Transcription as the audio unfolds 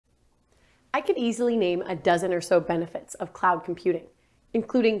I could easily name a dozen or so benefits of cloud computing,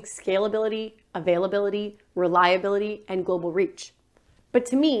 including scalability, availability, reliability, and global reach. But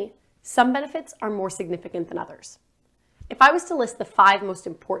to me, some benefits are more significant than others. If I was to list the 5 most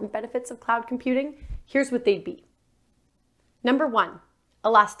important benefits of cloud computing, here's what they'd be. Number 1,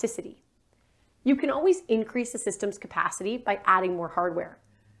 elasticity. You can always increase a system's capacity by adding more hardware,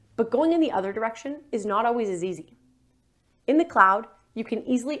 but going in the other direction is not always as easy. In the cloud, you can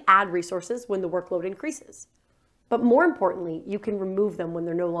easily add resources when the workload increases, but more importantly, you can remove them when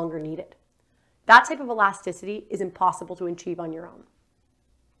they're no longer needed. That type of elasticity is impossible to achieve on your own.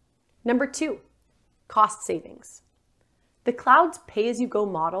 Number 2, cost savings. The cloud's pay-as-you-go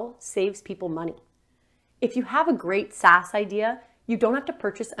model saves people money. If you have a great SaaS idea, you don't have to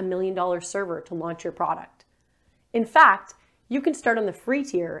purchase a $1 million server to launch your product. In fact, you can start on the free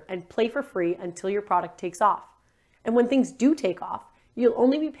tier and play for free until your product takes off. And when things do take off, you'll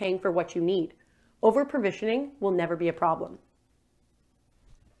only be paying for what you need. Over-provisioning will never be a problem.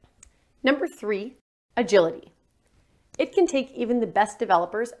 Number 3, agility. It can take even the best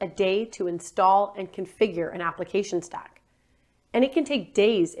developers a day to install and configure an application stack. And it can take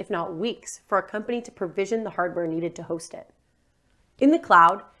days, if not weeks, for a company to provision the hardware needed to host it. In the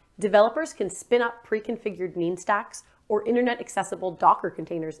cloud, developers can spin up pre-configured mean stacks or internet-accessible Docker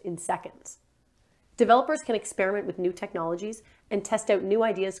containers in seconds. Developers can experiment with new technologies and test out new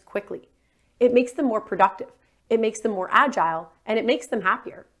ideas quickly. It makes them more productive, it makes them more agile, and it makes them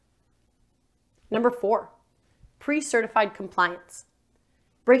happier. Number 4, pre-certified compliance.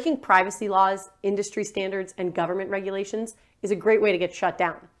 Breaking privacy laws, industry standards, and government regulations is a great way to get shut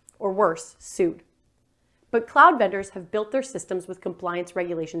down, or worse, sued. But cloud vendors have built their systems with compliance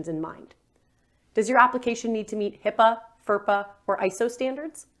regulations in mind. Does your application need to meet HIPAA, FERPA, or ISO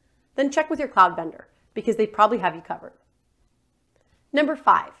standards? Then check with your cloud vendor, because they probably have you covered. Number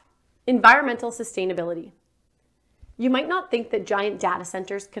 5, environmental sustainability. You might not think that giant data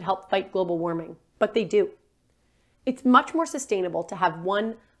centers could help fight global warming, but they do. It's much more sustainable to have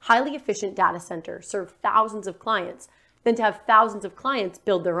one highly efficient data center serve thousands of clients than to have thousands of clients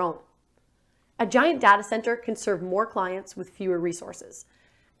build their own. A giant data center can serve more clients with fewer resources,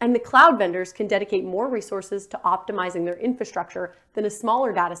 and the cloud vendors can dedicate more resources to optimizing their infrastructure than a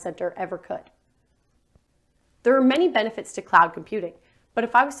smaller data center ever could. There are many benefits to cloud computing, but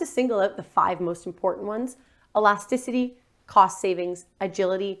if I was to single out the 5 most important ones, elasticity, cost savings,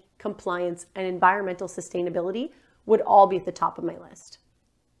 agility, compliance, and environmental sustainability would all be at the top of my list.